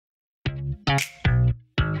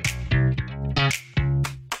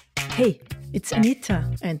Hey, it's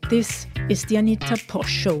Anita, and this is the Anita Posch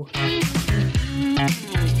Show.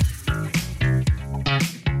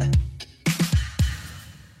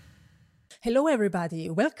 Hello, everybody.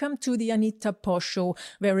 Welcome to the Anita Posch Show,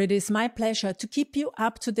 where it is my pleasure to keep you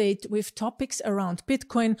up to date with topics around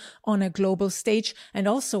Bitcoin on a global stage and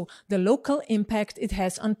also the local impact it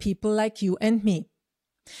has on people like you and me.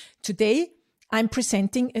 Today, I'm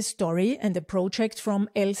presenting a story and a project from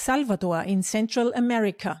El Salvador in Central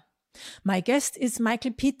America. My guest is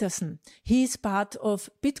Michael Peterson. He is part of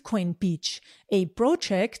Bitcoin Beach, a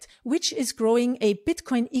project which is growing a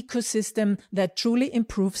Bitcoin ecosystem that truly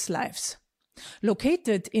improves lives.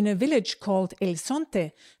 Located in a village called El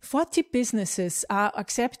Zonte, 40 businesses are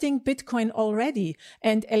accepting Bitcoin already,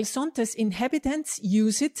 and El Zonte's inhabitants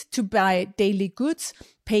use it to buy daily goods,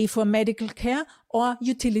 pay for medical care, or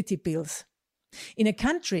utility bills. In a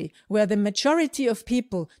country where the majority of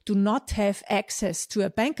people do not have access to a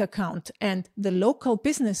bank account and the local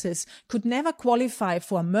businesses could never qualify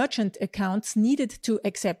for merchant accounts needed to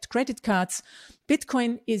accept credit cards,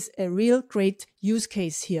 Bitcoin is a real great use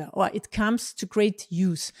case here, or it comes to great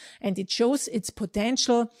use, and it shows its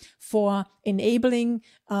potential for enabling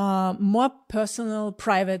more personal,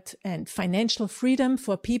 private, and financial freedom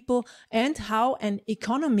for people and how an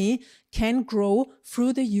economy can grow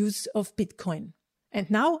through the use of Bitcoin.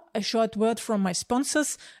 And now a short word from my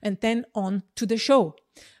sponsors and then on to the show.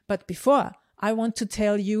 But before, I want to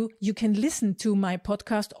tell you, you can listen to my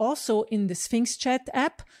podcast also in the Sphinx Chat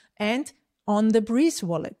app and on the Breeze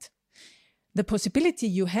wallet. The possibility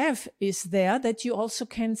you have is there that you also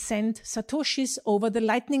can send Satoshis over the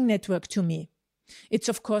Lightning Network to me. It's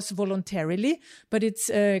of course voluntarily, but it's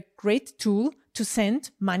a great tool to send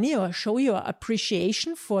money or show your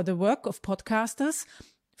appreciation for the work of podcasters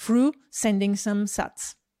through sending some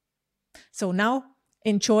sats. So now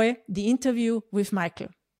enjoy the interview with Michael.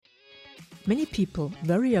 Many people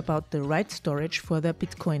worry about the right storage for their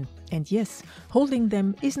Bitcoin. And yes, holding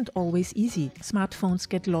them isn't always easy. Smartphones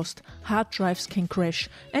get lost, hard drives can crash,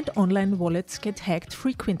 and online wallets get hacked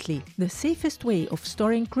frequently. The safest way of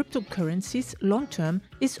storing cryptocurrencies long-term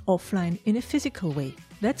is offline in a physical way.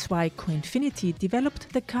 That's why Coinfinity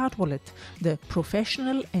developed the card wallet, the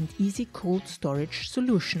professional and easy cold storage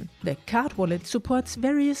solution. The card wallet supports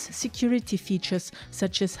various security features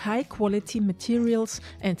such as high-quality materials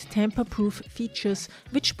and tamper-proof features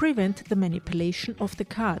which prevent the manipulation of the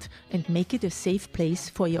card and make it a safe place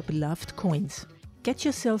for your beloved coins. Get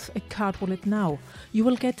yourself a card wallet now. You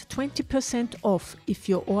will get 20% off if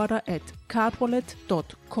you order at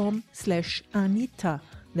cardwallet.com/Anita.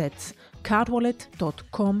 That's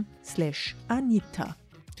cardwallet.com/Anita.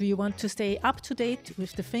 Do you want to stay up to date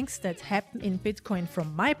with the things that happen in Bitcoin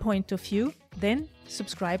from my point of view? Then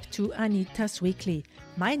subscribe to Anita's Weekly,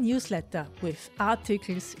 my newsletter with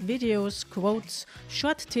articles, videos, quotes,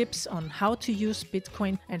 short tips on how to use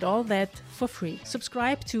Bitcoin and all that for free.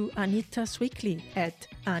 Subscribe to Anita's Weekly at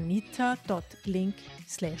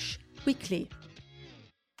anita.link/weekly.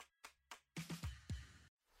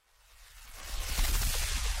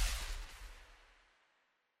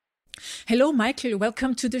 Hello, Michael.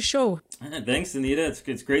 Welcome to the show. Thanks, Anita.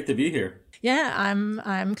 It's great to be here. Yeah,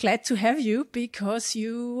 I'm glad to have you because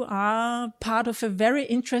you are part of a very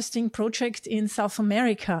interesting project in South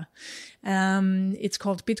America. It's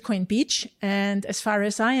called Bitcoin Beach, and as far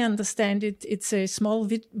as I understand it, it's a small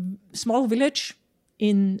village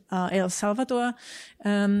in El Salvador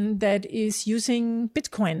that is using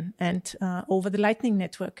Bitcoin and over the Lightning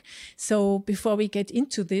Network. So before we get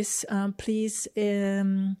into this, please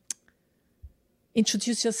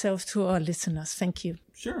introduce yourself to our listeners. Thank you.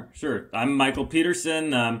 Sure. I'm Michael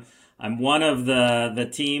Peterson. I'm one of the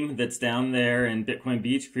team that's down there in Bitcoin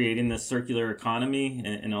Beach creating this circular economy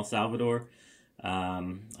in El Salvador.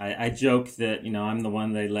 I joke that, I'm the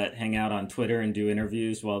one they let hang out on Twitter and do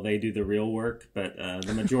interviews while they do the real work. But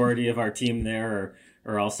the majority of our team there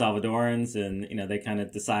are all Salvadorans, and, they kind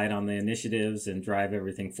of decide on the initiatives and drive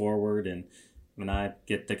everything forward. And I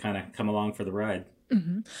get to kind of come along for the ride.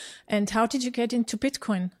 Mm-hmm. And how did you get into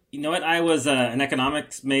Bitcoin? You know what? I was an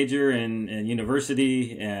economics major in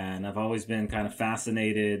university, and I've always been kind of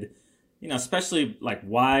fascinated, especially like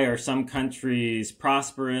why are some countries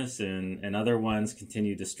prosperous and other ones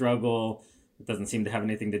continue to struggle. It doesn't seem to have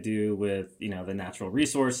anything to do with, the natural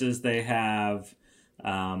resources they have,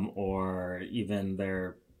 or even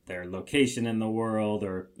their location in the world,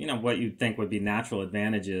 or, what you'd think would be natural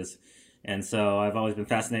advantages. And so I've always been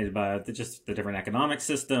fascinated by just the different economic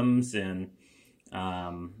systems, and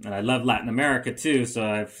I love Latin America too. So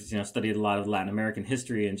I've studied a lot of Latin American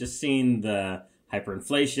history and just seen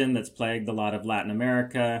hyperinflation that's plagued a lot of Latin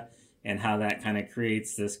America, and how that kind of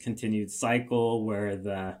creates this continued cycle where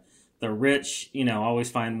the rich, always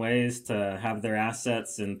find ways to have their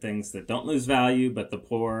assets in things that don't lose value, but the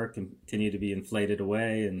poor continue to be inflated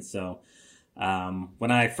away. And so when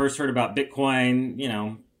I first heard about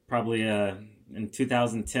Bitcoin, probably in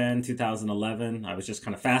 2010, 2011, I was just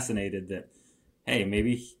kind of fascinated that, hey,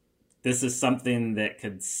 maybe this is something that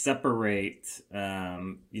could separate,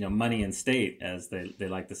 money and state, as they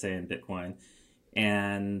like to say in Bitcoin.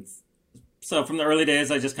 And so from the early days,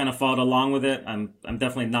 I just kind of followed along with it. I'm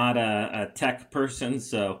definitely not a tech person.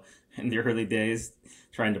 So in the early days,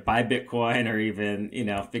 trying to buy Bitcoin or even,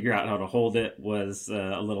 figure out how to hold it was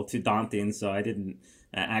a little too daunting. So I didn't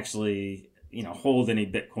actually, hold any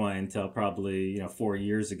Bitcoin until probably, 4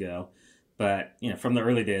 years ago. But, from the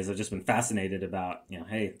early days, I've just been fascinated about,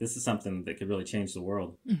 hey, this is something that could really change the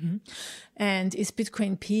world. Mm-hmm. And is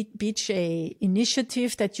Bitcoin Beach a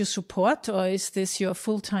initiative that you support, or is this your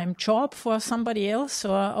full-time job for somebody else,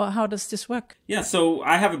 or how does this work? Yeah, so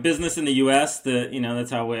I have a business in the U.S. that, that's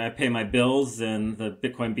how I pay my bills, and the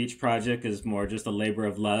Bitcoin Beach project is more just a labor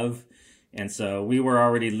of love. And so we were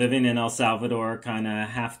already living in El Salvador kind of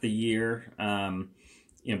half the year,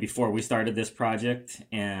 before we started this project,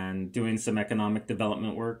 and doing some economic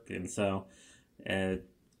development work. And so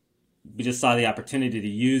we just saw the opportunity to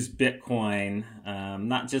use Bitcoin,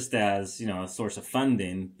 not just as, a source of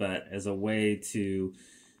funding, but as a way to,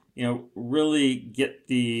 really get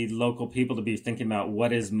the local people to be thinking about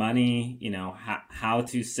what is money, how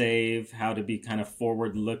to save, how to be kind of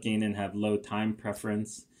forward looking and have low time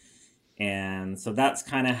preference. And so that's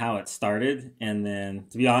kind of how it started. And then,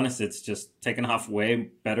 to be honest, it's just taken off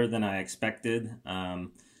way better than I expected.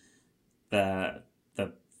 The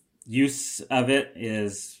use of it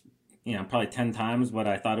is, probably 10 times what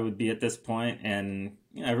I thought it would be at this point. And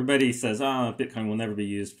everybody says, oh, Bitcoin will never be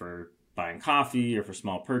used for buying coffee or for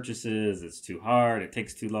small purchases. It's too hard. It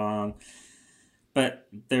takes too long. But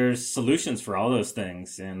there's solutions for all those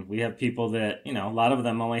things. And we have people that, a lot of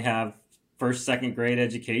them only have first, second grade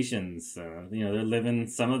educations. They're living,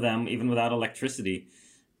 some of them even without electricity,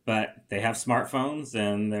 but they have smartphones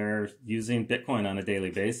and they're using Bitcoin on a daily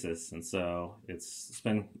basis. And so it's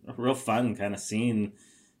been real fun kind of seeing,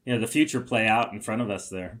 the future play out in front of us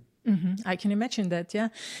there. Mm-hmm. I can imagine that, yeah.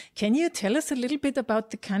 Can you tell us a little bit about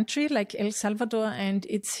the country, like El Salvador, and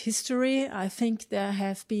its history? I think there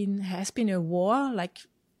has been a war, like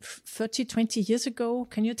 20 years ago.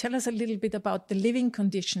 Can you tell us a little bit about the living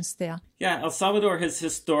conditions there? Yeah, El Salvador has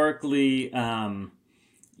historically,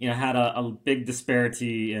 had a big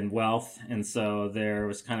disparity in wealth. And so there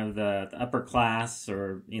was kind of the upper class,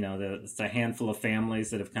 or, it's a handful of families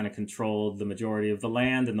that have kind of controlled the majority of the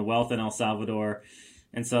land and the wealth in El Salvador.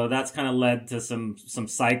 And so that's kind of led to some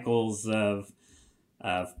cycles of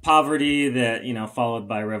poverty that, followed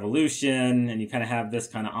by revolution, and you kind of have this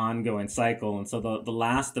kind of ongoing cycle. And so the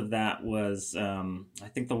last of that was, I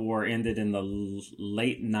think the war ended in the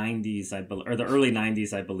late 90s, or the early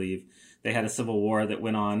 90s, I believe. They had a civil war that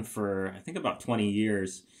went on for, I think, about 20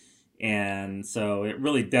 years. And so it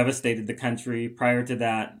really devastated the country. Prior to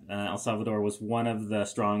that, El Salvador was one of the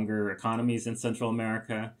stronger economies in Central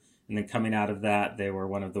America. And then coming out of that, they were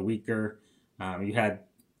one of the weaker. You had,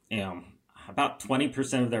 about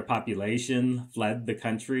 20% of their population fled the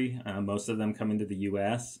country, most of them coming to the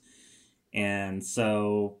U.S. And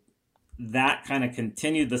so that kind of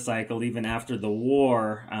continued the cycle even after the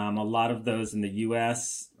war. A lot of those in the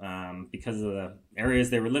U.S., because of the areas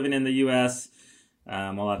they were living in the U.S.,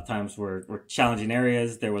 a lot of times were challenging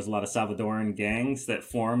areas. There was a lot of Salvadoran gangs that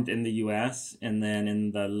formed in the U.S. And then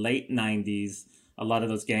in the late 90s, a lot of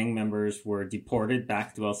those gang members were deported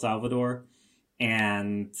back to El Salvador.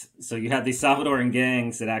 And so you had these Salvadoran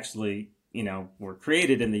gangs that actually, were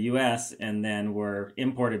created in the U.S. and then were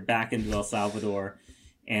imported back into El Salvador.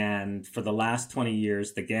 And for the last 20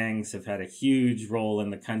 years, the gangs have had a huge role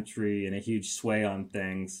in the country and a huge sway on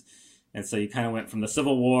things. And so you kind of went from the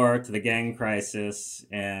Civil War to the gang crisis.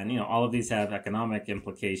 And, all of these have economic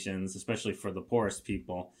implications, especially for the poorest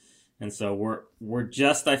people. And so we're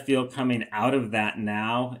just, I feel, coming out of that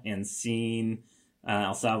now and seeing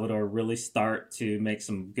El Salvador really start to make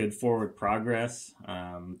some good forward progress.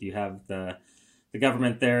 You have the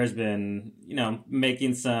government there has been,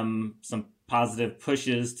 making some positive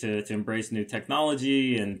pushes to embrace new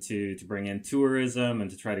technology and to bring in tourism and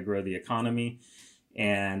to try to grow the economy.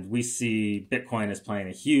 And we see Bitcoin as playing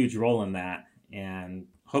a huge role in that. And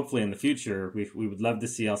hopefully in the future, we would love to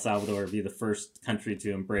see El Salvador be the first country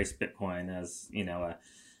to embrace Bitcoin as,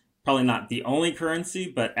 probably not the only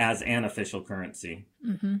currency, but as an official currency.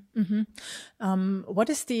 What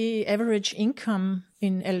is the average income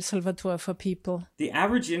in El Salvador for people? The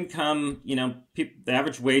average income, the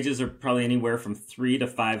average wages are probably anywhere from $300 to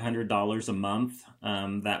 $500 a month.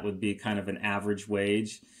 That would be kind of an average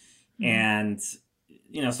wage. And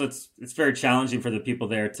so it's very challenging for the people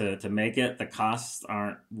there to make it. The costs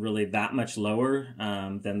aren't really that much lower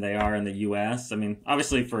than they are in the U.S. I mean,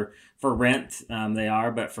 obviously for rent they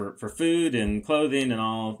are, but for food and clothing and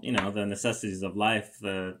all the necessities of life,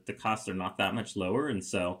 the costs are not that much lower. And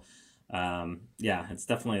so it's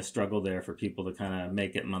definitely a struggle there for people to kind of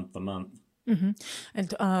make it month to month. And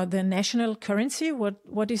the national currency,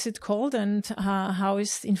 what is it called, and how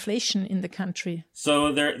is inflation in the country?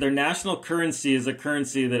 So their national currency is a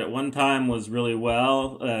currency that at one time was doing really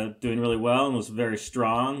well and was very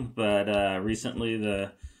strong, but recently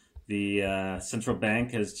the central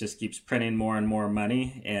bank just keeps printing more and more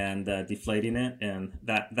money and deflating it, and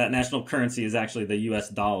that national currency is actually the U.S.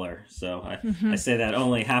 dollar. So I say that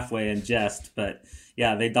only halfway in jest, but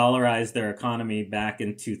yeah, they dollarized their economy back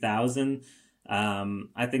in 2000.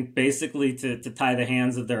 I think basically to tie the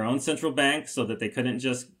hands of their own central bank so that they couldn't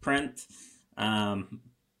just print.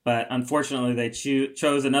 But unfortunately, they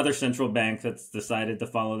chose another central bank that's decided to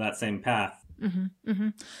follow that same path.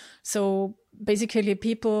 So basically,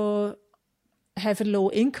 people have a low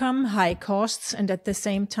income, high costs, and at the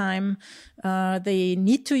same time, they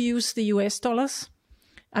need to use the US dollars.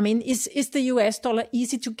 I mean, is the US dollar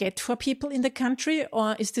easy to get for people in the country,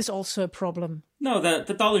 or is this also a problem? No,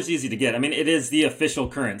 the dollar's easy to get. I mean, it is the official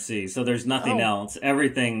currency, so there's nothing else.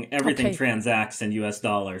 Everything transacts in US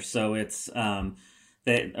dollars. So it's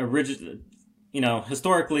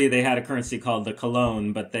historically they had a currency called the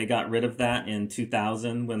colon, but they got rid of that in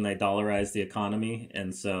 2000 when they dollarized the economy,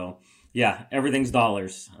 and so yeah, everything's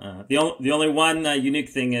dollars. The only one unique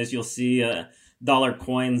thing is you'll see dollar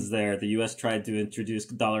coins there. The U.S. tried to introduce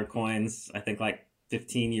dollar coins, I think like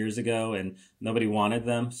 15 years ago, and nobody wanted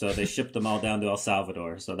them. So they shipped them all down to El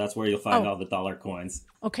Salvador. So that's where you'll find all the dollar coins.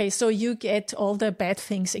 Okay, so you get all the bad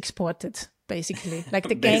things exported, basically, like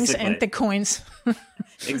the gangs and the coins.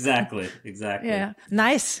 Exactly. Yeah,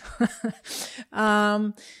 nice.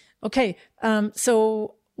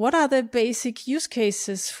 So what are the basic use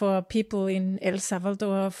cases for people in El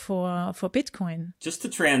Salvador for Bitcoin? Just to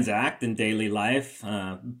transact in daily life.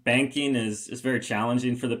 Banking is very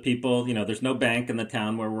challenging for the people. There's no bank in the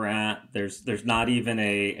town where we're at. There's not even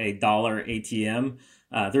a dollar ATM.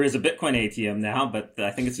 There is a Bitcoin ATM now, but I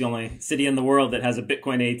think it's the only city in the world that has a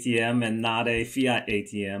Bitcoin ATM and not a fiat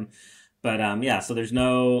ATM. But so there's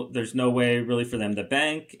no way really for them to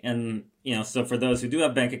bank. And so for those who do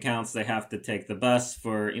have bank accounts, they have to take the bus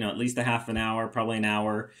for at least a half an hour, probably an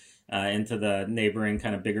hour into the neighboring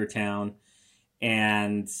kind of bigger town.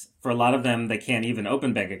 And for a lot of them, they can't even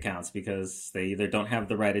open bank accounts because they either don't have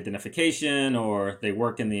the right identification or they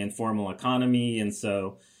work in the informal economy, and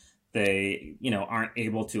so they aren't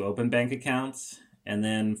able to open bank accounts. And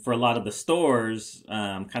then for a lot of the stores,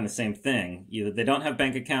 kind of same thing. Either they don't have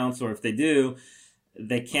bank accounts, or if they do,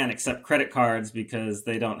 they can't accept credit cards because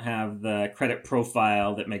they don't have the credit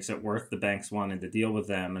profile that makes it worth the banks wanting to deal with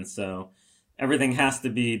them. And so everything has to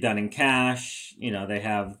be done in cash. They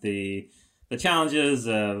have the challenges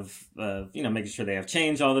of making sure they have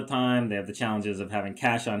change all the time. They have the challenges of having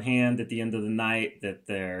cash on hand at the end of the night that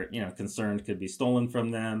they're concerned could be stolen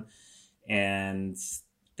from them. And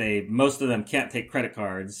most of them can't take credit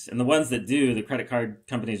cards, and the ones that do, the credit card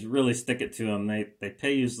companies really stick it to them. They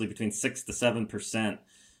pay usually between 6 to 7%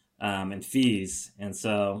 in fees, and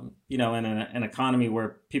so in an economy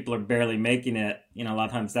where people are barely making it, a lot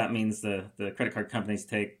of times that means the credit card companies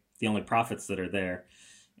take the only profits that are there.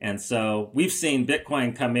 And so we've seen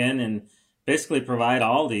Bitcoin come in and basically provide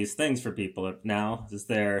all these things for people. Now it's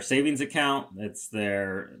their savings account, it's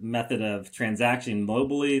their method of transaction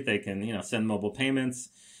mobily. They can send mobile payments.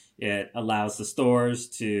 It allows the stores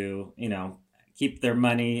to, keep their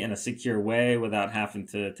money in a secure way without having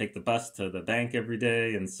to take the bus to the bank every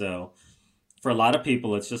day. And so for a lot of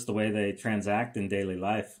people, it's just the way they transact in daily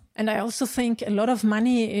life. And I also think a lot of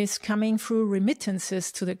money is coming through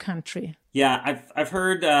remittances to the country. Yeah, I've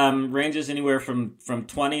heard ranges anywhere from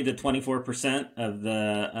 20 to 24% of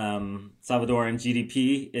the Salvadoran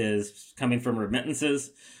GDP is coming from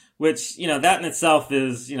remittances, which, that in itself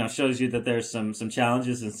is, shows you that there's some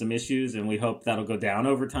challenges and some issues, and we hope that'll go down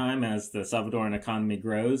over time as the Salvadoran economy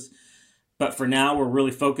grows. But for now, we're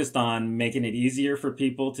really focused on making it easier for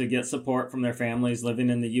people to get support from their families living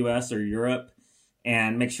in the U.S. or Europe,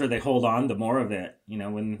 and make sure they hold on to more of it.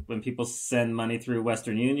 When people send money through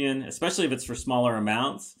Western Union, especially if it's for smaller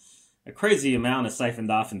amounts, a crazy amount is siphoned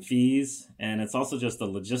off in fees, and it's also just a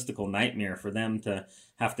logistical nightmare for them to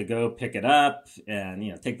have to go pick it up and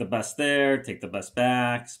take the bus there, take the bus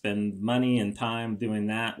back, spend money and time doing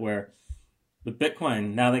that. Where with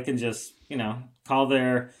Bitcoin, now they can just call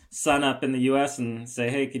their son up in the U.S. and say,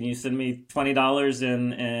 "Hey, can you send me $20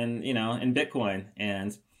 in Bitcoin?"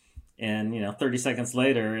 And 30 seconds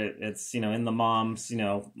later, it's in the mom's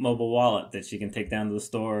mobile wallet that she can take down to the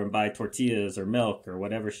store and buy tortillas or milk or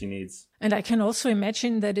whatever she needs. And I can also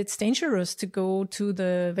imagine that it's dangerous to go to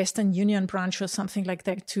the Western Union branch or something like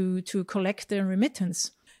that to collect the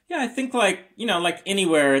remittance. Yeah, I think like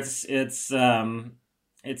anywhere, it's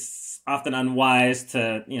often unwise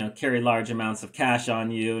to carry large amounts of cash on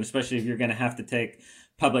you, especially if you're going to have to take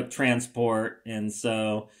public transport. And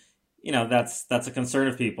so that's a concern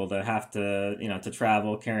of people to have to, to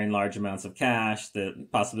travel carrying large amounts of cash, the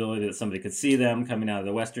possibility that somebody could see them coming out of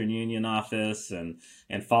the Western Union office and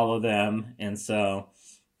follow them. And so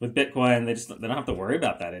with Bitcoin, they don't have to worry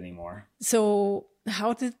about that anymore. So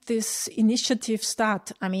how did this initiative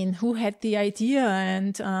start? I mean, who had the idea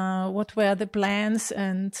and what were the plans?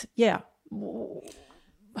 And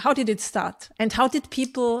how did it start? And how did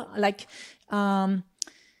people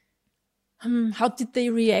how did they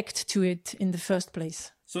react to it in the first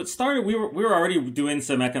place? So it started, we were already doing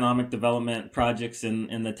some economic development projects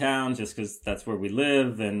in the town just because that's where we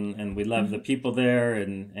live and we love the people there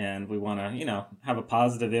and we want to, have a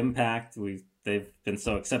positive impact. They've been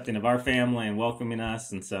so accepting of our family and welcoming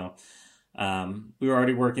us. And so we were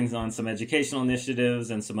already working on some educational initiatives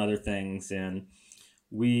and some other things. And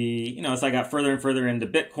we, as I got further and further into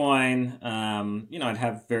Bitcoin, I'd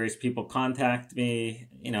have various people contact me,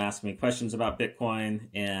 ask me questions about Bitcoin.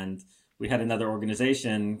 And we had another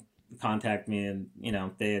organization contact me and,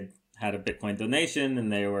 they had a Bitcoin donation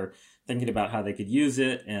and they were thinking about how they could use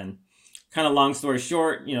it. And kind of long story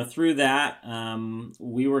short, through that,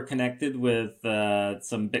 we were connected with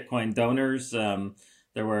some Bitcoin donors.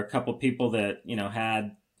 There were a couple people that,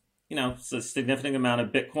 had a significant amount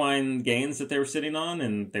of Bitcoin gains that they were sitting on,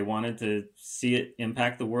 and they wanted to see it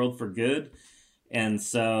impact the world for good. And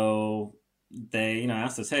so they,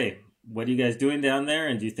 asked us, "Hey, what are you guys doing down there?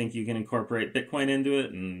 And do you think you can incorporate Bitcoin into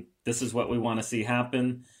it? And this is what we want to see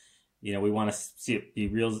happen. We want to see it be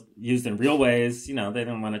used in real ways. They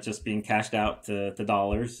don't want it just being cashed out to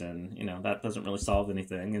dollars, and, that doesn't really solve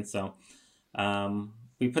anything." And so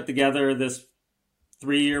we put together this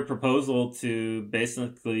 3-year proposal to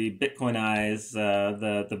basically Bitcoinize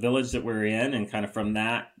the village that we're in, and kind of from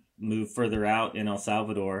that move further out in El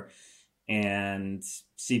Salvador and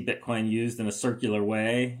see Bitcoin used in a circular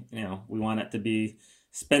way. We want it to be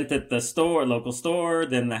spent at the local store,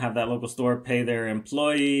 then they have that local store pay their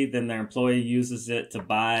employee, then their employee uses it to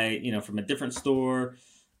buy, from a different store.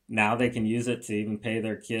 Now they can use it to even pay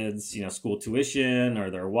their kids, school tuition or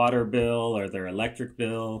their water bill or their electric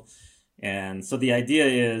bill. And so the idea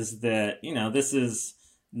is that, this is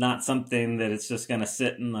not something that it's just going to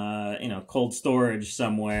sit in, cold storage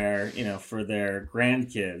somewhere, for their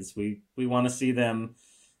grandkids. We want to see them,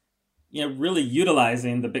 really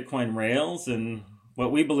utilizing the Bitcoin rails and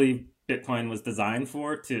what we believe Bitcoin was designed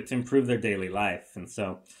for to improve their daily life. And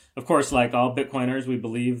so, of course, like all Bitcoiners, we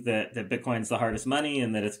believe that Bitcoin's the hardest money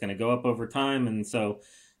and that it's going to go up over time. And so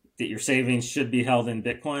that your savings should be held in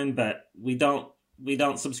Bitcoin, but we don't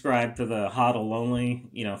subscribe to the hodl only,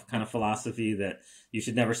 kind of philosophy that you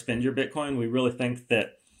should never spend your Bitcoin. We really think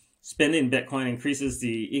that spending Bitcoin increases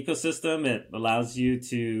the ecosystem. It allows you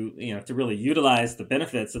to really utilize the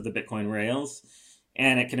benefits of the Bitcoin rails,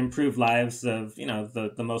 and it can improve lives of,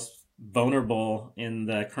 the most vulnerable in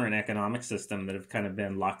the current economic system that have kind of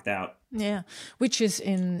been locked out. Yeah, which is,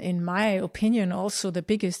 in my opinion, also the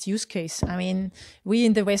biggest use case. I mean, we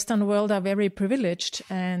in the Western world are very privileged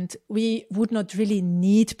and we would not really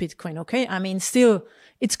need Bitcoin, okay? I mean, still,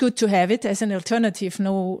 it's good to have it as an alternative,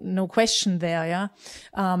 no question there,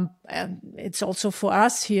 yeah? It's also for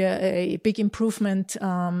us here a big improvement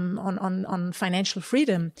on financial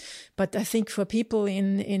freedom. But I think for people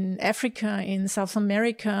in Africa, in South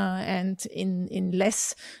America, and in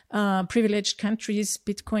less privileged countries,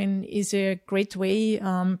 Bitcoin is a great way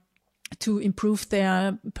to improve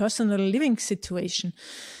their personal living situation.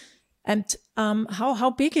 And how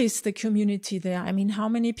big is the community there? I mean, how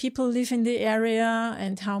many people live in the area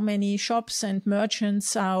and how many shops and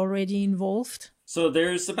merchants are already involved? So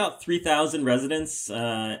there's about 3,000 residents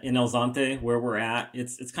in El Zonte where we're at.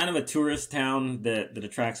 It's kind of a tourist town that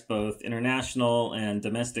attracts both international and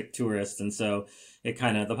domestic tourists. And so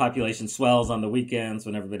the population swells on the weekends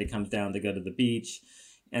when everybody comes down to go to the beach.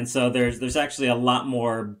 And so there's actually a lot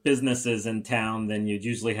more businesses in town than you'd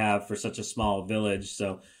usually have for such a small village.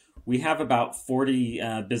 So we have about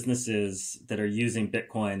 40 businesses that are using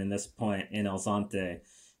Bitcoin in this point in El Zonte.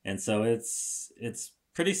 And so it's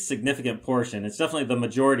pretty significant portion. It's definitely the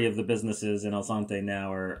majority of the businesses in El Zonte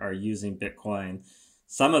now are using Bitcoin.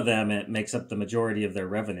 Some of them, it makes up the majority of their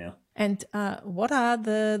revenue. And what are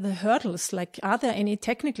the hurdles? Like, are there any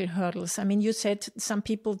technical hurdles? I mean, you said some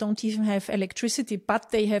people don't even have electricity,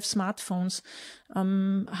 but they have smartphones.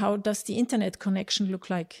 How does the internet connection look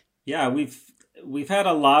like? Yeah, we've had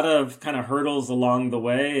a lot of kind of hurdles along the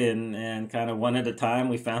way, and kind of one at a time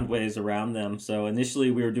we found ways around them. So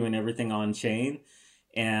initially we were doing everything on chain,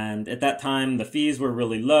 and at that time the fees were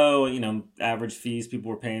really low. Average fees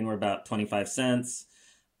people were paying were about 25 cents.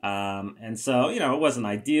 And so, it wasn't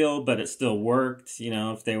ideal, but it still worked.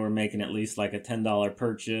 If they were making at least like a $10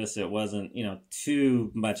 purchase, it wasn't,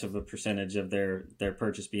 too much of a percentage of their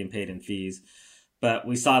purchase being paid in fees. But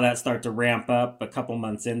we saw that start to ramp up a couple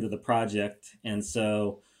months into the project. And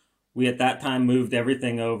so we at that time moved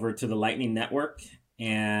everything over to the Lightning Network.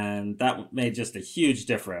 And that made just a huge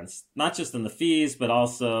difference, not just in the fees, but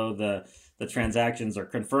also the transactions are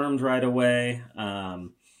confirmed right away.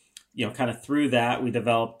 Kind of through that, we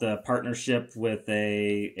developed a partnership with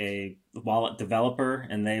a wallet developer,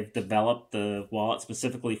 and they've developed the wallet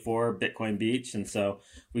specifically for Bitcoin Beach. And so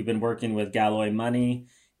we've been working with Galloy Money,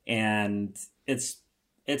 and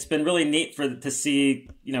it's been really neat to see,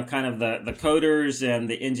 kind of the coders and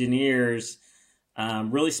the engineers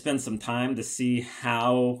really spend some time to see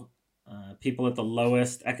how people at the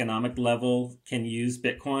lowest economic level can use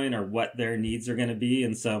Bitcoin or what their needs are going to be.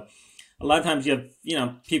 And so a lot of times you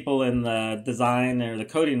have, people in the design or the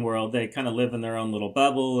coding world, they kind of live in their own little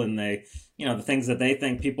bubble, and they, the things that they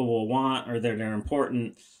think people will want or that are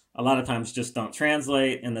important, a lot of times just don't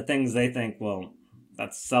translate. And the things they think, well,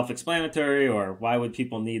 that's self-explanatory, or why would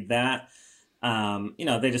people need that?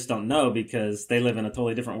 They just don't know because they live in a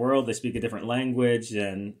totally different world. They speak a different language.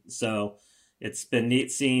 And so it's been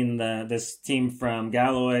neat seeing this team from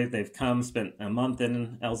Galloy. They've spent a month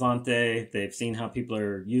in El Zonte. They've seen how people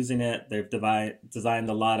are using it. They've designed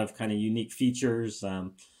a lot of kind of unique features.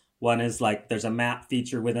 One is like there's a map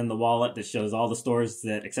feature within the wallet that shows all the stores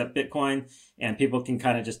that accept Bitcoin, and people can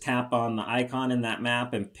kind of just tap on the icon in that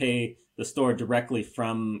map and pay the store directly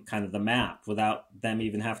from kind of the map without them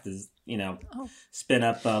even have to, spin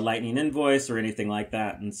up a Lightning invoice or anything like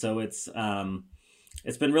that. And so it's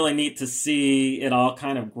been really neat to see it all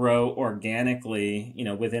kind of grow organically,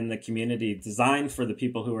 within the community, designed for the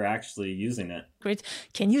people who are actually using it. Great.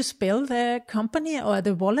 Can you spell the company or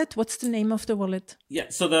the wallet? What's the name of the wallet? Yeah,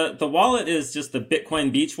 so the wallet is just the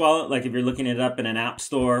Bitcoin Beach wallet. Like if you're looking it up in an app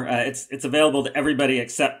store, it's available to everybody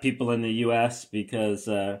except people in the U.S. because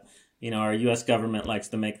our U.S. government likes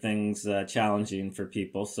to make things challenging for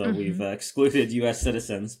people, so we've excluded U.S.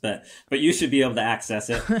 citizens. But you should be able to access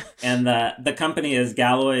it. And the company is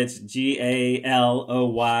Galloy. It's Galloy.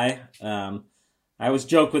 I always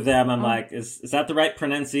joke with them. I'm like, is that the right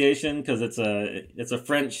pronunciation? Because it's a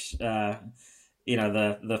French.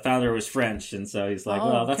 The founder was French, and so he's like,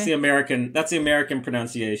 well, that's the American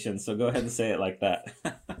pronunciation. So go ahead and say it like that.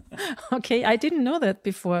 Okay, I didn't know that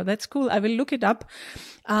before. That's cool. I will look it up.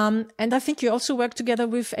 And I think you also work together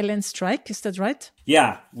with Ellen Strike. Is that right?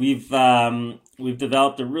 Yeah, we've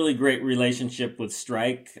developed a really great relationship with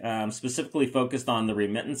Strike, specifically focused on the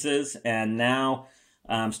remittances. And now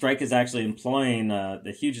Strike is actually employing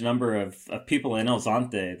a huge number of people in El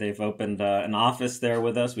Zonte. They've opened an office there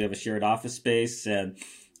with us. We have a shared office space, and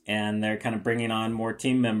they're kind of bringing on more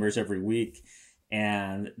team members every week.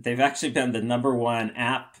 And they've actually been the number one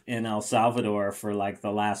app in El Salvador for like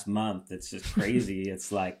the last month. It's just crazy.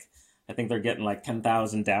 It's like, I think they're getting like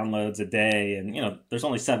 10,000 downloads a day. And, there's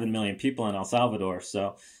only 7 million people in El Salvador.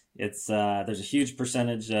 So it's there's a huge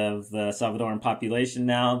percentage of the Salvadoran population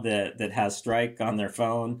now that has Strike on their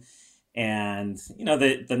phone. And,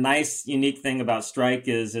 the nice, unique thing about Strike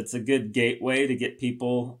is it's a good gateway to get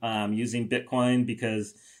people using Bitcoin,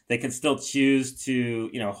 because they can still choose to,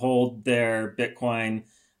 hold their Bitcoin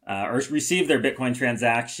or receive their Bitcoin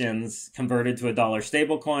transactions converted to a dollar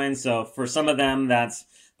stablecoin. So for some of them, that's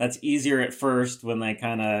easier at first when they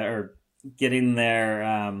kind of are getting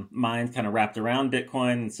their mind kind of wrapped around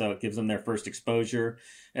Bitcoin. And so it gives them their first exposure.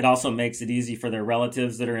 It also makes it easy for their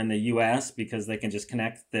relatives that are in the U.S. because they can just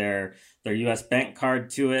connect their U.S. bank card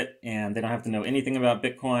to it, and they don't have to know anything about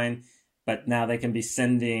Bitcoin. But now they can be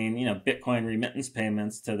sending, Bitcoin remittance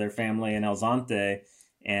payments to their family in El Zonte,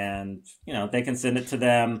 and, they can send it to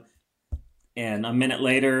them, and a minute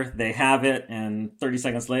later they have it, and 30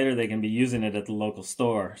 seconds later they can be using it at the local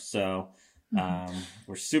store. So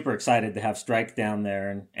we're super excited to have Strike down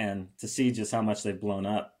there and to see just how much they've blown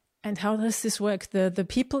up. And how does this work? The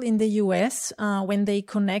people in the US, when they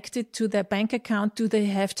connect it to their bank account, do they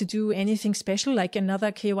have to do anything special, like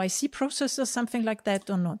another KYC process or something like that,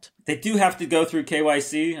 or not? They do have to go through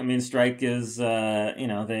KYC. I mean, Strike is,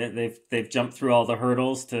 they've jumped through all the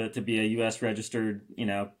hurdles to be a U.S. registered,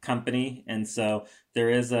 company, and so there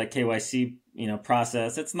is a KYC,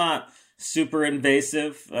 process. It's not super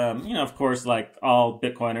invasive. Of course, like all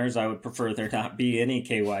Bitcoiners, I would prefer there not be any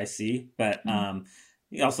KYC, but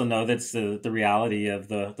you also know that's the reality of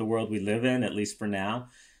the world we live in, at least for now.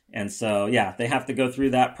 And so, yeah, they have to go through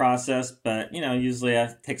that process, but, usually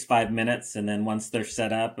it takes 5 minutes. And then once they're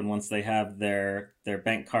set up and once they have their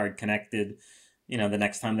bank card connected, the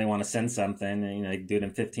next time they want to send something, they can do it in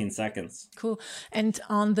 15 seconds. Cool. And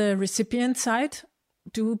on the recipient side,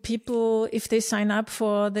 do people, if they sign up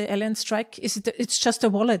for the Allianz Strike, it's just a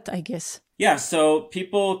wallet, I guess? Yeah, so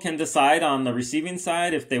people can decide on the receiving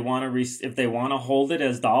side if they want to hold it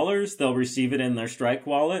as dollars, they'll receive it in their Strike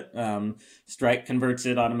wallet. Strike converts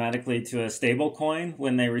it automatically to a stable coin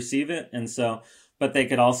when they receive it, and so. But they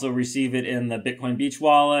could also receive it in the Bitcoin Beach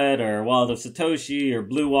wallet or Wallet of Satoshi or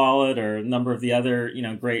Blue Wallet or a number of the other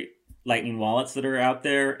great Lightning wallets that are out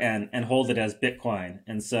there and hold it as Bitcoin.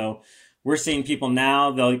 And so we're seeing people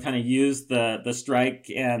now, they'll kind of use the Strike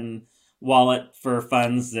and wallet for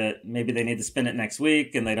funds that maybe they need to spend it next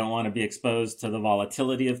week and they don't want to be exposed to the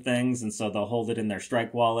volatility of things. And so they'll hold it in their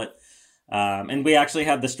Strike wallet. And we actually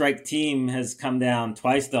have the Strike team has come down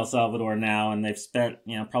twice to El Salvador now, and they've spent,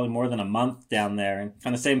 probably more than a month down there, and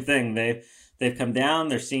kind of same thing. They've come down,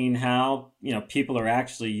 they're seeing how, people are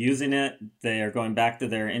actually using it. They are going back to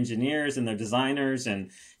their engineers and their designers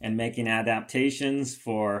and making adaptations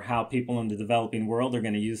for how people in the developing world are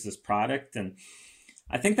going to use this product. And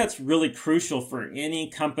I think that's really crucial for any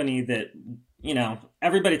company that,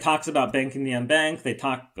 everybody talks about banking the unbanked. They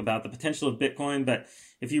talk about the potential of Bitcoin. But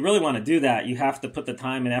if you really want to do that, you have to put the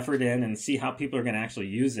time and effort in and see how people are going to actually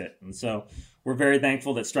use it. And so we're very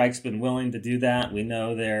thankful that Strike's been willing to do that. We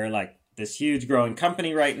know they're like this huge growing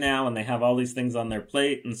company right now, and they have all these things on their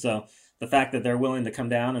plate. And so the fact that they're willing to come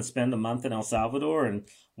down and spend a month in El Salvador and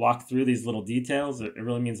walk through these little details, it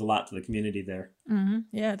really means a lot to the community there. Mm-hmm.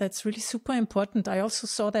 Yeah, that's really super important. I also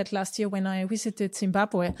saw that last year when I visited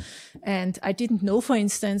Zimbabwe, and I didn't know, for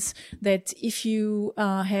instance, that if you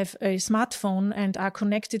have a smartphone and are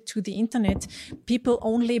connected to the internet, people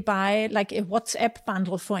only buy like a WhatsApp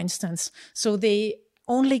bundle, for instance. So they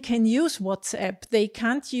only can use WhatsApp. They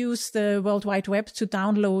can't use the World Wide Web to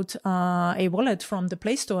download a wallet from the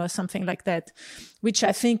Play Store or something like that, which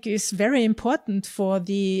I think is very important for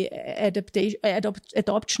the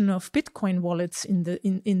adoption of Bitcoin wallets in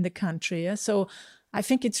the country. Yeah? So I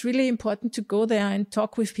think it's really important to go there and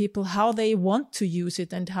talk with people how they want to use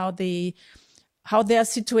it and how their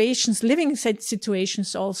living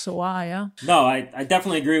situations also are, yeah? No, I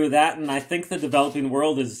definitely agree with that. And I think the developing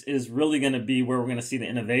world is really going to be where we're going to see the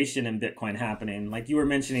innovation in Bitcoin happening. Like you were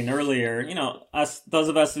mentioning earlier, those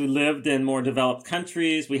of us who lived in more developed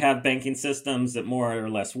countries, we have banking systems that more or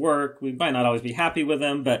less work. We might not always be happy with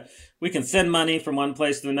them, but we can send money from one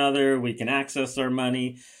place to another. We can access our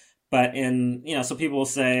money. But so people will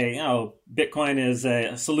say, Bitcoin is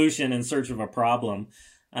a solution in search of a problem.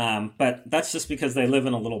 But that's just because they live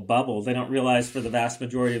in a little bubble. They don't realize for the vast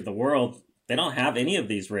majority of the world, they don't have any of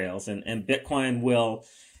these rails. And Bitcoin will,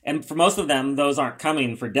 and for most of them, those aren't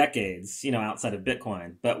coming for decades, outside of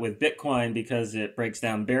Bitcoin. But with Bitcoin, because it breaks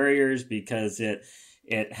down barriers, because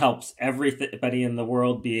it helps everybody in the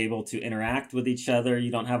world be able to interact with each other.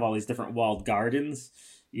 You don't have all these different walled gardens.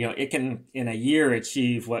 It can, in a year,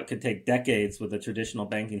 achieve what could take decades with a traditional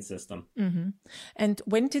banking system. Mm-hmm. And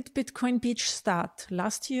when did Bitcoin Beach start?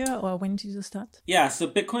 Last year, or when did it start? Yeah, so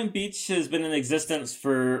Bitcoin Beach has been in existence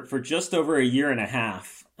for just over a year and a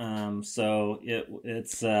half. So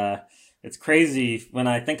it's crazy when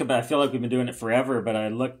I think about it. I feel like we've been doing it forever, but I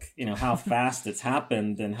look, how fast it's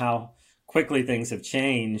happened and how quickly things have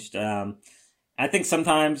changed. I think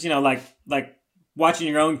sometimes, like watching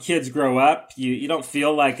your own kids grow up, you don't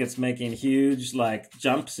feel like it's making huge like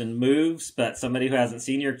jumps and moves, but somebody who hasn't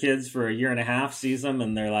seen your kids for a year and a half sees them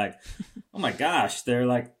and they're like, oh my gosh, they're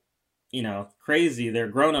like, crazy. They're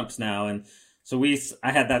grown-ups now. And so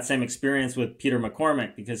I had that same experience with Peter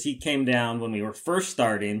McCormick because he came down when we were first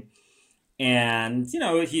starting, and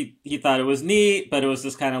he thought it was neat, but it was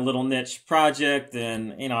this kind of little niche project.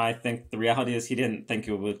 And I think the reality is he didn't think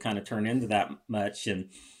it would kind of turn into that much. And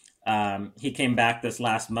he came back this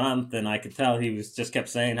last month, and I could tell he just kept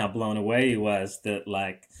saying how blown away he was that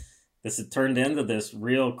like this had turned into this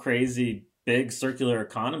real crazy big circular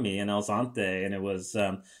economy in El Zante. And it was,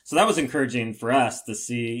 so that was encouraging for us to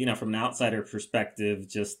see, from an outsider perspective,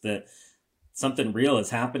 just that something real is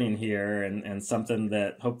happening here, and something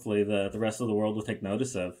that hopefully the rest of the world will take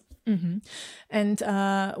notice of. Mm-hmm. And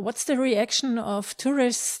what's the reaction of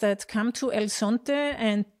tourists that come to El Zonte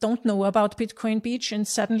and don't know about Bitcoin Beach, and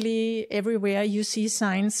suddenly everywhere you see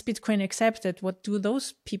signs Bitcoin accepted? What do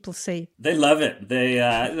those people say? They love it.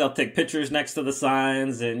 They'll take pictures next to the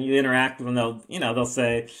signs, and you interact with them. They'll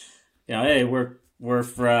say, hey, we're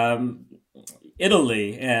from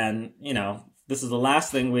Italy, and this is the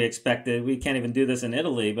last thing we expected. We can't even do this in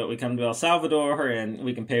Italy, but we come to El Salvador and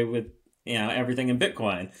we can pay with everything in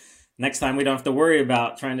Bitcoin. Next time we don't have to worry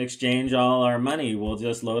about trying to exchange all our money. We'll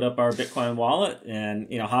just load up our Bitcoin wallet and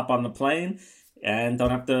hop on the plane and don't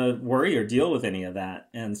have to worry or deal with any of that.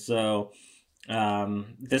 And so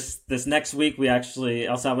this next week,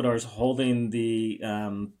 El Salvador is holding the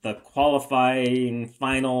qualifying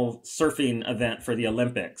final surfing event for the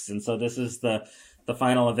Olympics. And so this is the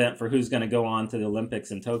final event for who's going to go on to the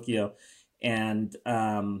Olympics in Tokyo. And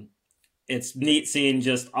it's neat seeing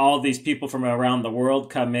just all these people from around the world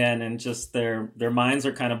come in, and just their minds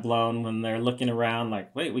are kind of blown when they're looking around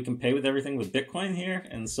like, wait, we can pay with everything with Bitcoin here?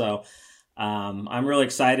 And so I'm really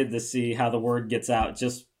excited to see how the word gets out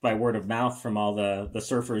just by word of mouth from all the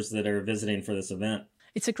surfers that are visiting for this event.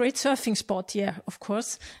 It's a great surfing spot, yeah, of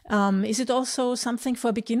course. Is it also something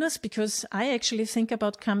for beginners? Because I actually think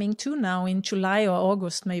about coming too now in July or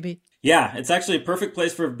August, maybe. Yeah, it's actually a perfect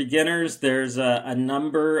place for beginners. There's a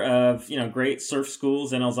number of great surf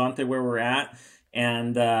schools in El Zonte where we're at,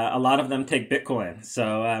 and a lot of them take Bitcoin.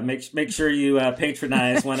 So make sure you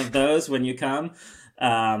patronize one of those when you come.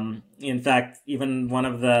 In fact, even one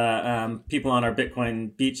of the people on our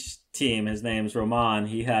Bitcoin Beach team, his name's Roman,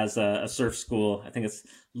 he has a surf school. I think it's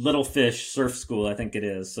Little Fish Surf School, I think it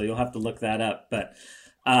is. So you'll have to look that up. But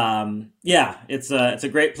yeah, it's a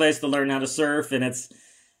great place to learn how to surf, and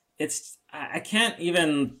I can't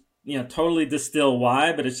even totally distill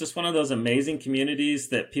why, but it's just one of those amazing communities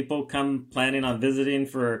that people come planning on visiting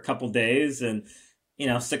for a couple days, and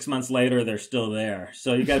 6 months later they're still there.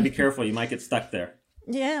 So you got to be careful; you might get stuck there.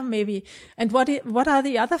 Yeah, maybe. And what are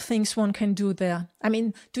the other things one can do there? I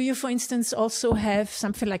mean, do you, for instance, also have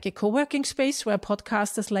something like a co-working space where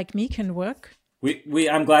podcasters like me can work?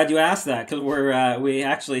 I'm glad you asked that, because we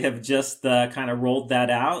actually have just kind of rolled that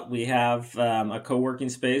out. We have a co-working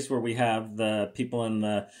space where we have the people in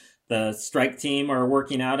the strike team are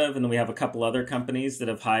working out of, and then we have a couple other companies that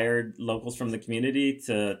have hired locals from the community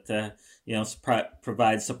to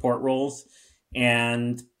provide support roles.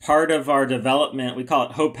 And part of our development, we call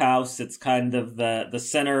it Hope House. It's kind of the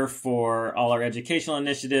center for all our educational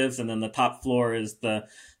initiatives, and then the top floor is the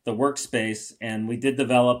workspace. And we did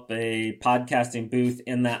develop a podcasting booth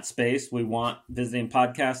in that space. We want visiting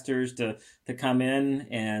podcasters to come in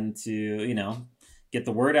and to get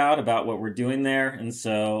the word out about what we're doing there. And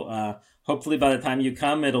so hopefully by the time you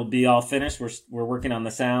come, it'll be all finished. We're working on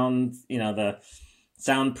the sound, the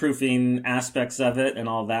soundproofing aspects of it and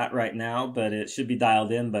all that right now, but it should be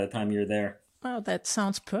dialed in by the time you're there. Wow, that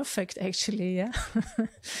sounds perfect, actually. Yeah.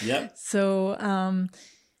 Yep. So,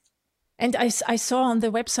 and I saw on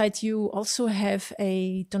the website you also have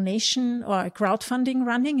a donation or a crowdfunding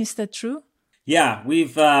running. Is that true? Yeah,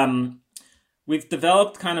 we've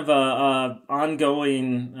developed kind of a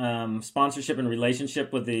ongoing sponsorship and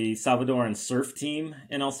relationship with the Salvadoran surf team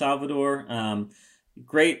in El Salvador.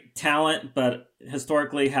 Great talent, but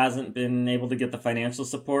historically hasn't been able to get the financial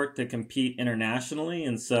support to compete internationally.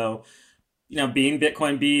 And so, being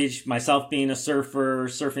Bitcoin Beach, myself being a surfer,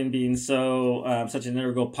 surfing being such an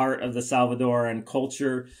integral part of the Salvadoran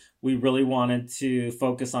culture, we really wanted to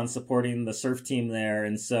focus on supporting the surf team there.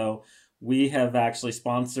 And so we have actually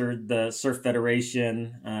sponsored the Surf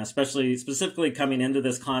Federation, specifically coming into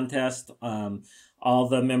this contest. All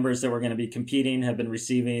the members that were going to be competing have been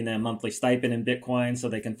receiving a monthly stipend in Bitcoin so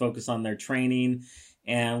they can focus on their training.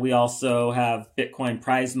 And we also have Bitcoin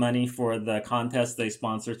prize money for the contest they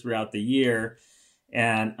sponsor throughout the year.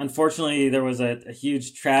 And unfortunately, there was a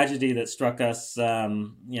huge tragedy that struck us, I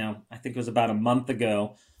think it was about a month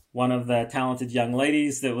ago. One of the talented young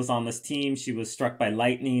ladies that was on this team, she was struck by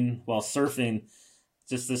lightning while surfing.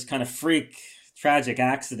 Just this kind of freak, tragic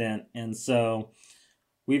accident. And so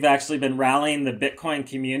we've actually been rallying the Bitcoin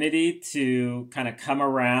community to kind of come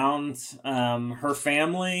around her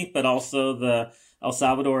family, but also the El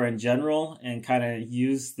Salvador in general, and kind of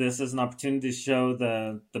use this as an opportunity to show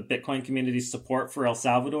the Bitcoin community's support for El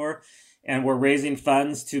Salvador. And we're raising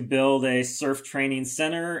funds to build a surf training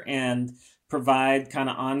center and provide kind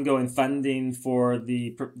of ongoing funding for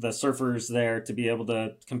the surfers there to be able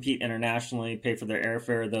to compete internationally, pay for their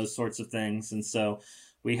airfare, those sorts of things. And so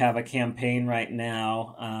we have a campaign right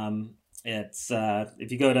now. It's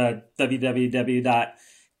if you go to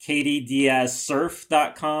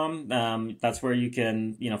www.katieDiazSurf.com, that's where you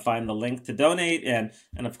can find the link to donate, and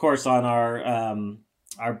of course on our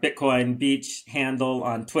Bitcoin Beach handle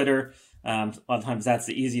on Twitter. A lot of times that's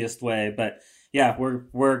the easiest way, but yeah,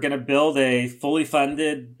 we're going to build a fully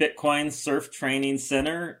funded Bitcoin surf training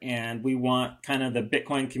center, and we want kind of the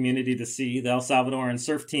Bitcoin community to see the El Salvadoran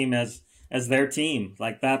surf team as their team.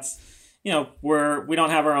 Like that's, we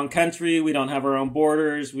don't have our own country, we don't have our own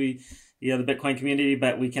borders, the Bitcoin community,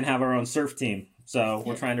 but we can have our own surf team. So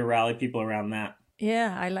we're trying to rally people around that.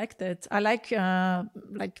 Yeah, I like that. I like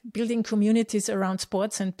building communities around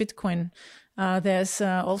sports and Bitcoin. There's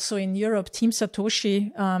also in Europe Team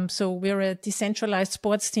Satoshi. So we're a decentralized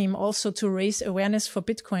sports team also to raise awareness for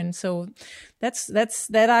Bitcoin. So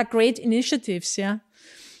that are great initiatives. Yeah.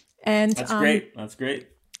 And that's great. That's great.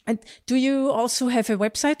 And do you also have a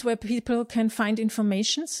website where people can find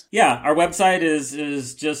informations? Yeah, our website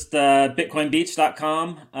is just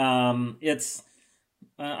bitcoinbeach.com.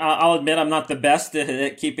 I'll admit I'm not the best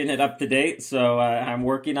at keeping it up to date, so I'm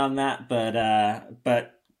working on that. But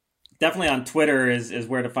definitely on Twitter is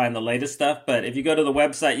where to find the latest stuff. But if you go to the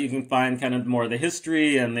website, you can find kind of more of the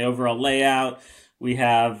history and the overall layout. We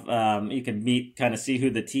have, you can see who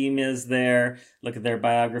the team is there, look at their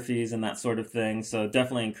biographies and that sort of thing. So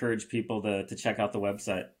definitely encourage people to check out the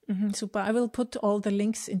website. Mm-hmm, super. I will put all the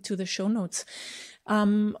links into the show notes.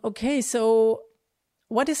 Okay, so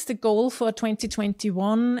what is the goal for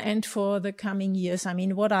 2021 and for the coming years? I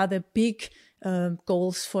mean, what are the big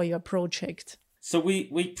goals for your project? So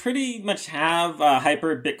we pretty much have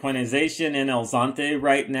hyper Bitcoinization in El Zonte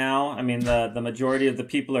right now. I mean, the majority of the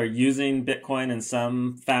people are using Bitcoin in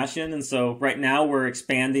some fashion. And so right now we're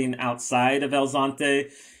expanding outside of El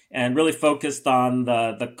Zonte and really focused on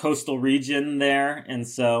the coastal region there. And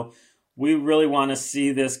so we really want to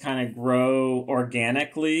see this kind of grow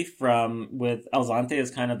organically with El Zonte as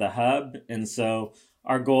kind of the hub. And so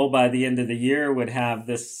our goal by the end of the year would have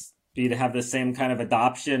to have the same kind of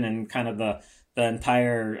adoption and kind of the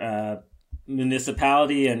entire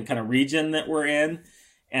municipality and kind of region that we're in.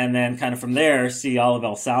 And then kind of from there, see all of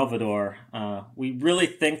El Salvador. We really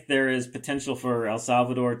think there is potential for El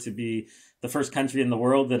Salvador to be the first country in the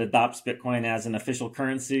world that adopts Bitcoin as an official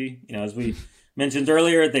currency. As we mentioned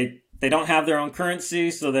earlier, they don't have their own currency,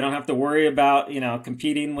 so they don't have to worry about,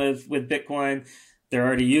 competing with Bitcoin. They're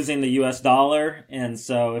already using the US dollar. And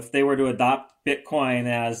so if they were to adopt Bitcoin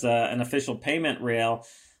as an official payment rail,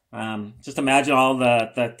 just imagine all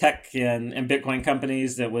the tech and Bitcoin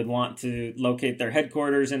companies that would want to locate their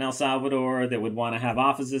headquarters in El Salvador, that would want to have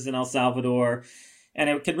offices in El Salvador. And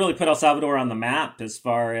it could really put El Salvador on the map as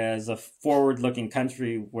far as a forward-looking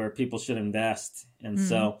country where people should invest. And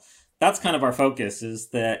so that's kind of our focus, is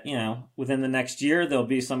that, within the next year, there'll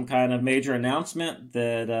be some kind of major announcement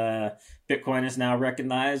that Bitcoin is now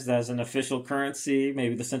recognized as an official currency.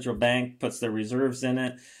 Maybe the central bank puts their reserves in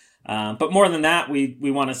it. But more than that, we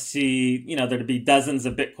want to see, there to be dozens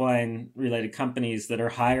of Bitcoin-related companies that are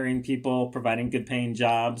hiring people, providing good-paying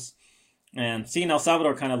jobs, and seeing El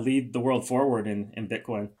Salvador kind of lead the world forward in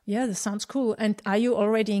Bitcoin. Yeah, that sounds cool. And are you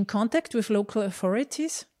already in contact with local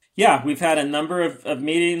authorities? Yeah, we've had a number of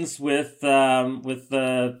meetings with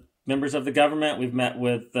the members of the government. We've met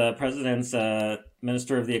with the president's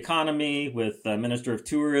Minister of the Economy, with the Minister of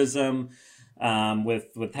Tourism,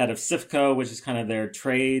 with head of CIFCO, which is kind of their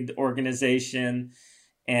trade organization.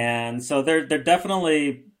 And so they're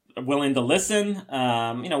definitely willing to listen.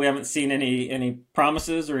 We haven't seen any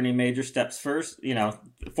promises or any major steps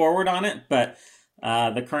forward on it, but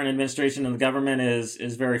the current administration and the government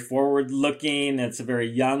is very forward looking. It's a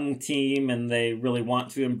very young team and they really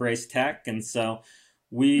want to embrace tech. And so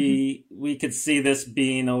we could see this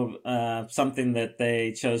being something that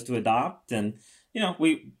they chose to adopt. And,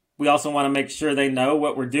 we also want to make sure they know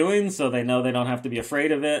what we're doing, so they know they don't have to be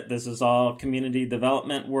afraid of it. This is all community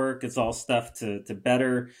development work. It's all stuff to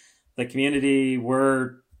better the community.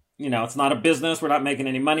 It's not a business. We're not making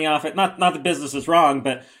any money off it. Not the business is wrong,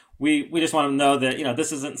 but we just want to know that,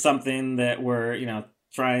 this isn't something that we're,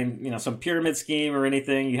 trying, some pyramid scheme or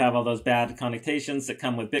anything. You have all those bad connotations that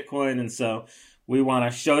come with Bitcoin. And so we want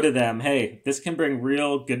to show to them, hey, this can bring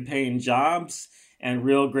real good paying jobs and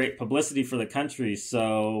real great publicity for the country.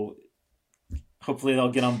 So hopefully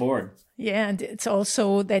they'll get on board. Yeah, and it's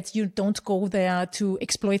also that you don't go there to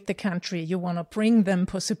exploit the country. You want to bring them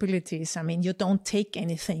possibilities. I mean, you don't take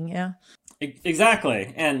anything, yeah?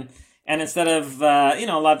 Exactly. And And instead of, a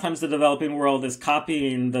lot of times the developing world is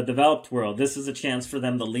copying the developed world. This is a chance for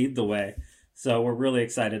them to lead the way. So we're really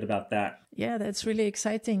excited about that. Yeah, that's really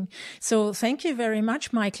exciting. So thank you very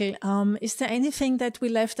much, Michael. Is there anything that we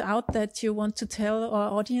left out that you want to tell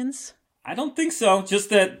our audience? I don't think so.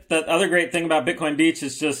 Just that the other great thing about Bitcoin Beach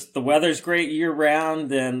is just the weather's great year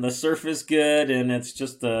round and the surf is good and it's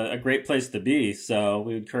just a great place to be. So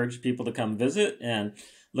we encourage people to come visit and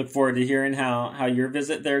look forward to hearing how your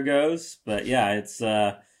visit there goes. But yeah, it's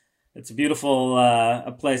a beautiful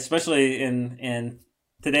a place, especially in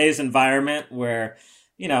today's environment where,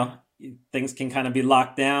 things can kind of be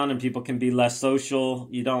locked down and people can be less social.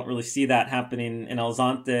 You don't really see that happening in El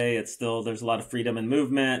Zonte. It's still, there's a lot of freedom and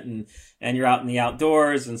movement and you're out in the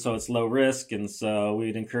outdoors. And so it's low risk. And so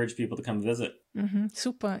we'd encourage people to come visit. Mm-hmm.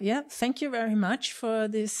 Super. Yeah. Thank you very much for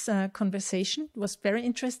this conversation. It was very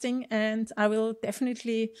interesting. And I will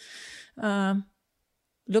definitely plan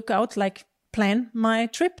my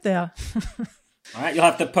trip there. All right, you'll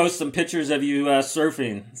have to post some pictures of you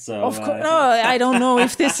surfing. So, of course, I don't know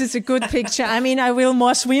if this is a good picture. I mean, I will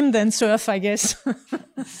more swim than surf, I guess.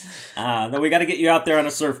 Then we got to get you out there on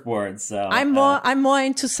a surfboard. So I'm more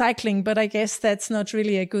into cycling, but I guess that's not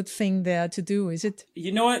really a good thing there to do, is it?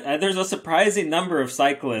 You know what? There's a surprising number of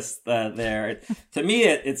cyclists there. To me,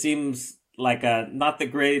 it seems like not the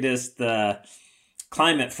greatest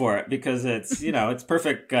climate for it because it's it's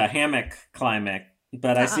perfect hammock climate.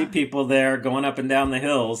 But I see people there going up and down the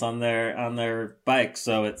hills on their bikes,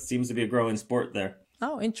 so it seems to be a growing sport there.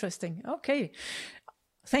 Oh, interesting. Okay.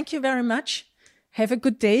 Thank you very much. Have a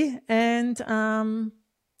good day and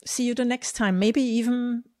see you the next time. Maybe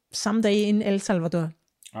even someday in El Salvador.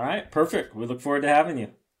 All right, perfect. We look forward to having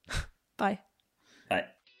you. Bye. Bye.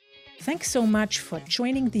 Thanks so much for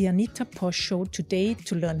joining the Anita Posch Show today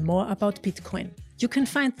to learn more about Bitcoin. You can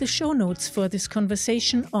find the show notes for this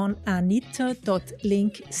conversation on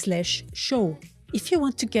anita.link/show. If you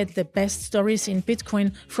want to get the best stories in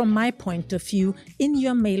Bitcoin from my point of view in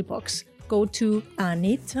your mailbox, go to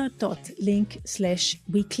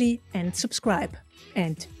anita.link/weekly and subscribe.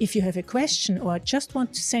 And if you have a question or just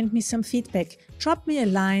want to send me some feedback, drop me a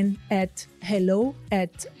line at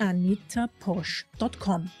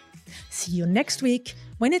hello@anitaposch.com. See you next week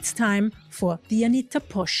when it's time for the Anita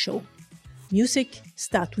Posch Show. Music,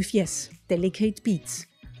 start with yes, delicate beats.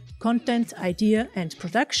 Content, idea and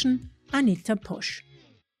production, Anita Posch.